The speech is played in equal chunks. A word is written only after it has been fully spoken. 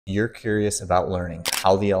You're curious about learning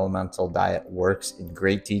how the elemental diet works in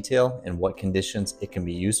great detail and what conditions it can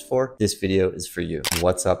be used for, this video is for you.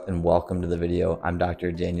 What's up and welcome to the video. I'm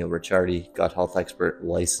Dr. Daniel Ricciardi, gut health expert,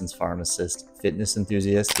 licensed pharmacist, fitness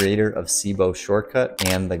enthusiast, creator of SIBO Shortcut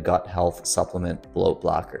and the gut health supplement Bloat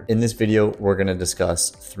Blocker. In this video, we're going to discuss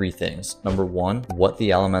three things. Number one, what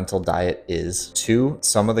the elemental diet is. Two,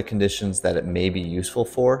 some of the conditions that it may be useful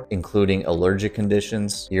for, including allergic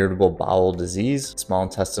conditions, irritable bowel disease, small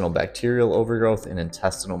intestinal bacterial overgrowth and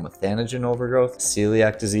intestinal methanogen overgrowth,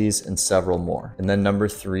 celiac disease, and several more. And then number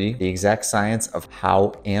three, the exact science of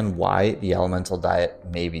how and why the elemental diet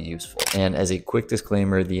may be useful. And as a quick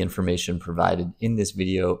disclaimer, the information provided in this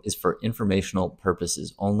video is for informational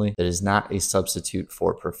purposes only. It is not a substitute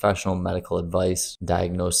for professional medical advice,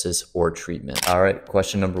 diagnosis, or treatment. All right,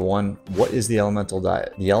 question number one, what is the elemental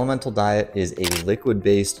diet? The elemental diet is a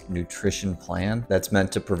liquid-based nutrition plan that's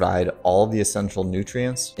meant to provide all the essential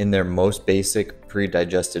nutrients in their most basic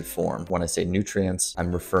pre-digested form. When I say nutrients,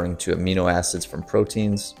 I'm referring to amino acids from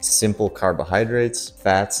proteins, simple carbohydrates,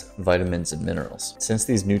 fats, vitamins, and minerals. Since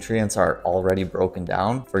these nutrients are already broken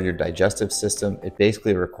down for your digestive system, it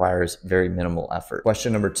basically requires very minimal effort.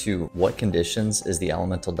 Question number two, what conditions is the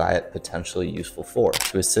elemental diet potentially useful for?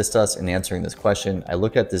 To assist us in answering this question, I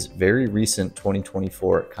look at this very recent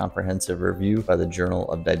 2024 comprehensive review by the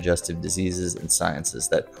Journal of Digestive Diseases and Sciences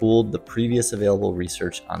that pooled the previous available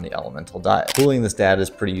research on the elemental diet. Pooling this data is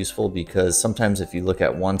pretty useful because sometimes if you look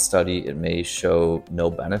at one study, it may show no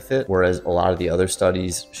benefit, whereas a lot of the other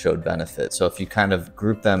studies showed benefit. So if you kind of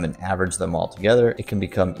group them and average them all together, it can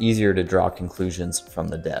become easier to draw conclusions from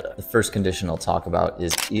the data. The first condition I'll talk about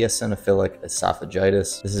is eosinophilic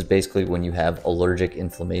esophagitis. This is basically when you have allergic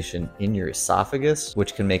inflammation in your esophagus,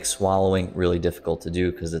 which can make swallowing really difficult to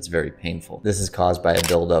do because it's very painful. This is caused by a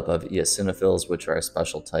buildup of eosinophils, which are a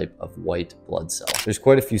special type of white blood cell. There's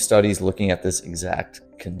quite a few studies looking at this exact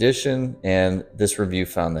condition, and this review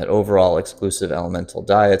found that overall exclusive elemental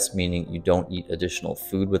diets, meaning you don't eat additional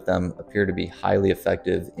food with them, appear to be highly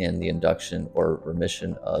effective in the induction or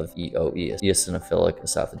remission of EOE, eosinophilic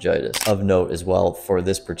esophagitis. Of note as well, for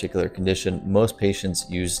this particular condition, most patients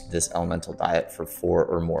use this elemental diet for 4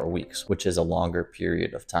 or more weeks, which is a longer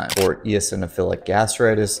period of time. For eosinophilic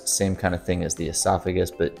gastritis, same kind of thing as the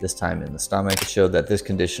esophagus, but this time in the stomach, it showed that this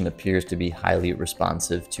condition appears to be highly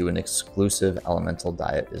responsive to an exclusive elemental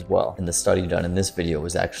diet as well. And the study done in this video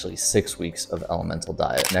was actually 6 weeks of elemental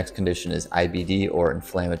diet. Next condition is IBD, or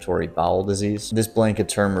inflammatory bowel disease. This blanket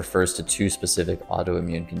term refers to two specific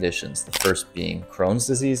autoimmune conditions, the first being Crohn's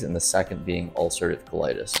disease and the second being ulcerative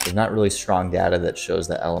colitis. There's not really strong data that shows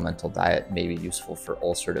that elemental diet may be useful for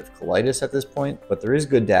ulcerative colitis at this point, but there is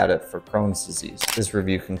good data for Crohn's disease. This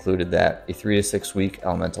review concluded that a 3 to 6 week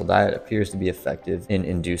elemental diet appears to be effective in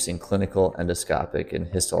inducing clinical, endoscopic, and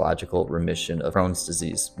histological remission of Crohn's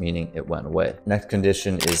disease, meaning it went away. Next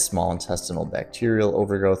condition is small intestinal bacterial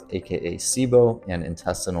overgrowth, aka SIBO, and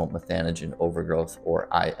intestinal methanogen overgrowth, or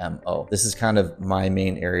IMO. This is kind of my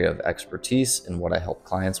main area of expertise and what I help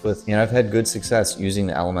clients with, and I've had good success using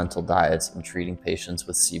the elemental diets in treating patients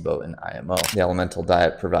with SIBO and IMO. The elemental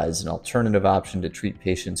diet provides an alternative option to treat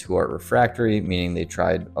patients who are refractory, meaning they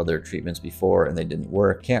tried other treatments before and they didn't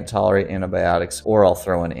work, can't tolerate antibiotics, or I'll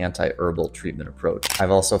throw an anti-herbal treatment approach.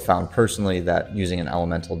 I've also found personally that using an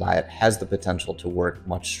elemental diet has the potential to work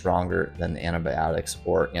much stronger than the antibiotics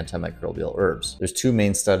or antimicrobial herbs. There's two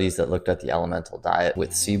main studies that looked at the elemental diet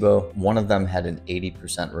with SIBO. One of them had an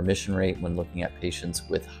 80% remission rate when looking at patients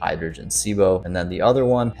with hydrogen SIBO, and then the other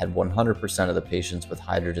one had 100% of the patients with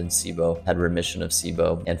hydrogen SIBO had remission of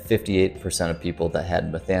SIBO, and 58% of people that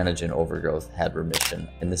had methanogen overgrowth had remission.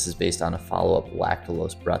 And this is based on a follow-up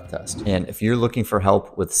lactulose breath test. And if you're looking for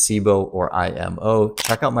help with SIBO or IMO,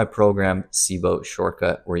 check out my program SIBO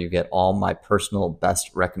Shortcut, where you get all my personal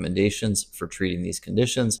best recommendations for treating these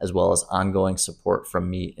conditions, as well as ongoing support from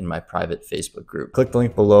me in my private Facebook group. Click the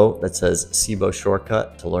link below that says SIBO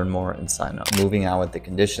Shortcut to learn more and sign up. Moving on with the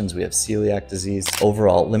conditions, we have celiac disease.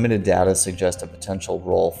 Overall, limited data suggest a potential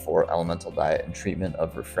role for elemental diet in treatment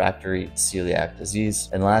of refractory celiac disease.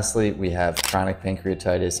 And lastly, we have chronic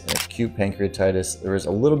pancreatitis and acute pancreatitis. There is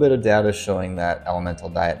a little bit of data showing that elemental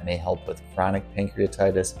diet may help with chronic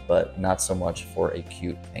pancreatitis, but not not so much for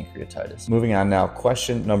acute pancreatitis. Moving on now,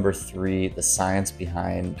 question number 3, the science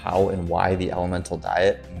behind how and why the elemental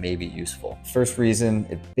diet may be useful. First reason,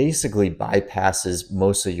 it basically bypasses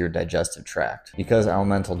most of your digestive tract. Because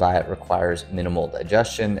elemental diet requires minimal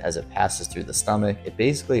digestion as it passes through the stomach, it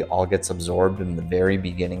basically all gets absorbed in the very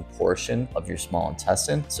beginning portion of your small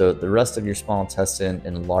intestine. So the rest of your small intestine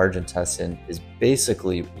and large intestine is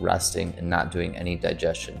basically resting and not doing any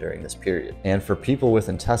digestion during this period. And for people with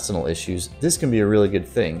intestinal issues, this can be a really good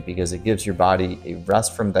thing because it gives your body a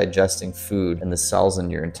rest from digesting food, and the cells in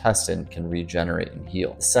your intestine can regenerate and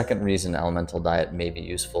heal. The second reason elemental diet may be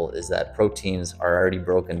useful is that proteins are already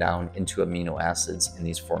broken down into amino acids in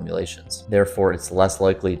these formulations. Therefore, it's less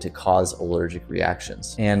likely to cause allergic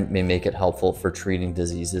reactions and may make it helpful for treating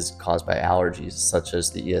diseases caused by allergies, such as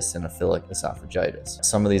the eosinophilic esophagitis.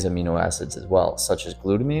 Some of these amino acids as well, such as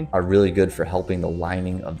glutamine, are really good for helping the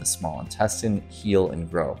lining of the small intestine heal and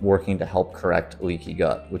grow, working to help correct leaky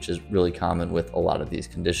gut, which is really common with a lot of these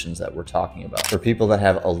conditions that we're talking about. For people that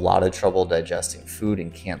have a lot of trouble digesting food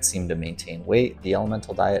and can't seem to maintain weight, the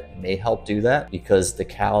elemental diet may help do that because the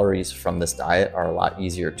calories from this diet are a lot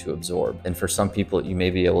easier to absorb. And for some people, you may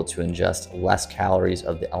be able to ingest less calories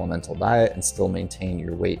of the elemental diet and still maintain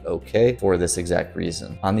your weight okay for this exact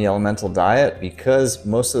reason. On the elemental diet, because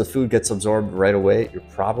most of the food gets absorbed right away, you're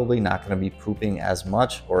probably not going to be pooping as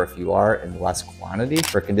much, or if you are, in less quantity.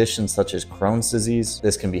 For conditions such as Crohn's disease,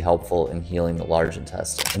 this can be helpful in healing the large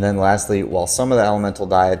intestine. And then lastly, while some of the elemental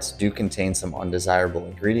diets do contain some undesirable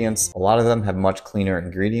ingredients, a lot of them have much cleaner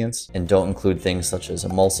ingredients and don't include things such as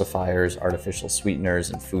emulsifiers, artificial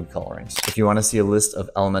sweeteners, and food colorings. If you want to see a list of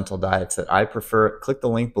elemental diets that I prefer, click the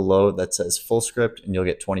link below that says full script and you'll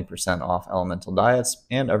get 20% off elemental diets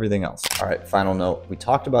and everything else. All right, final note. We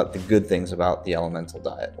talked about the good things about the elemental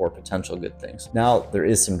diet, or potential good things. Now, there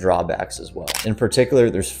is some drawbacks as well. In particular,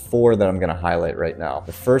 there's 4 that I'm going to highlight right now.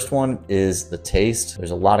 The first one is the taste.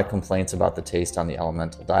 There's a lot of complaints about the taste on the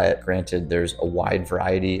elemental diet. Granted, there's a wide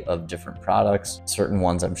variety of different products. Certain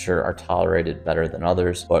ones I'm sure are tolerated better than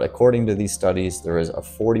others, but according to these studies, there is a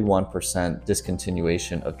 41%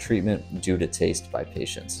 discontinuation of treatment due to taste by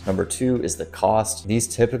patients. Number 2 is the cost. These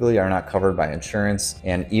typically are not covered by insurance,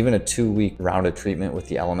 and even a 2-week round of treatment with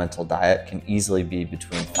the elemental diet can easily be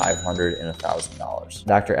between $500 and $1,000.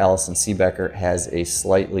 Dr. Allison Seebecker has a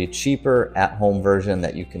slightly cheaper at-home version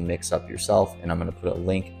that you can mix up yourself, and I'm going to put a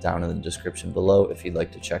link down in the description below if you'd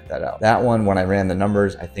like to check that out. That one, when I ran the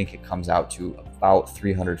numbers, I think it comes out to about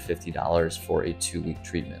 $350 for a 2-week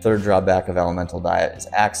treatment. Third drawback of elemental diet is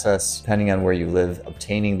access. Depending on where you live,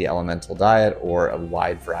 obtaining the elemental diet or a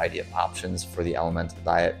wide variety of options for the elemental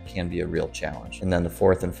diet can be a real challenge. And then the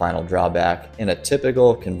fourth and final drawback, in a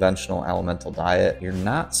typical conventional elemental diet, you're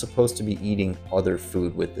not supposed to be eating other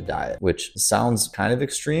food with the diet, which sounds kind of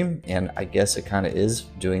extreme, and I guess it kind of is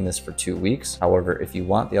doing this for 2 weeks. However, if you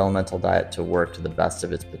want the elemental diet to work to the best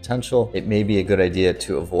of its potential, it may be a good idea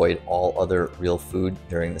to avoid all other real food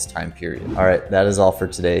during this time period. All right, that is all for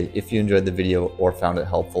today. If you enjoyed the video or found it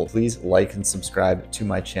helpful, please like and subscribe to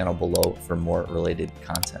my channel below for more related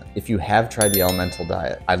content. If you have tried the elemental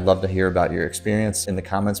diet, I'd love to hear about your experience in the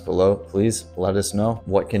comments below. Please let us know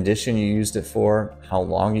what condition you used it for, how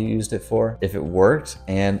long you used it for, if it worked,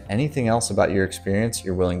 and anything else about your experience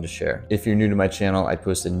you're willing to share. If you're new to my channel, I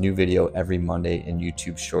post a new video every Monday in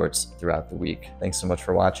YouTube Shorts throughout the week. Thanks so much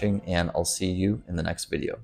for watching, and I'll see you in the next video.